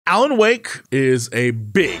Alan Wake is a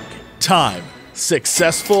big time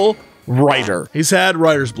successful writer. He's had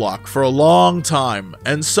writer's block for a long time,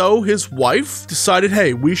 and so his wife decided,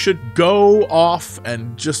 hey, we should go off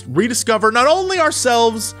and just rediscover not only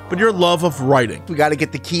ourselves, but your love of writing. We got to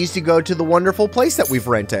get the keys to go to the wonderful place that we've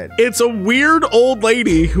rented. It's a weird old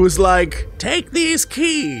lady who is like, take these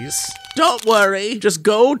keys. Don't worry, just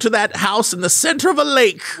go to that house in the center of a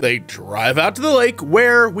lake. They drive out to the lake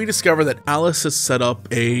where we discover that Alice has set up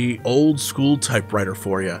a old school typewriter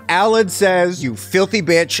for you. Alan says, you filthy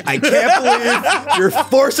bitch, I can't believe you're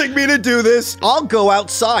forcing me to do this. I'll go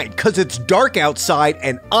outside because it's dark outside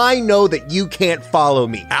and I know that you can't follow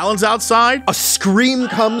me. Alan's outside. A scream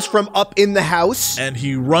comes from up in the house. And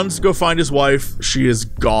he runs to go find his wife. She is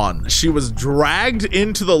gone. She was dragged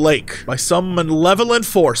into the lake by some malevolent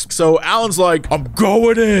force. So Alan's like, I'm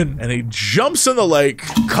going in. And he jumps in the lake.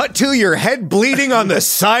 Cut to your head bleeding on the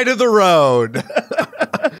side of the road.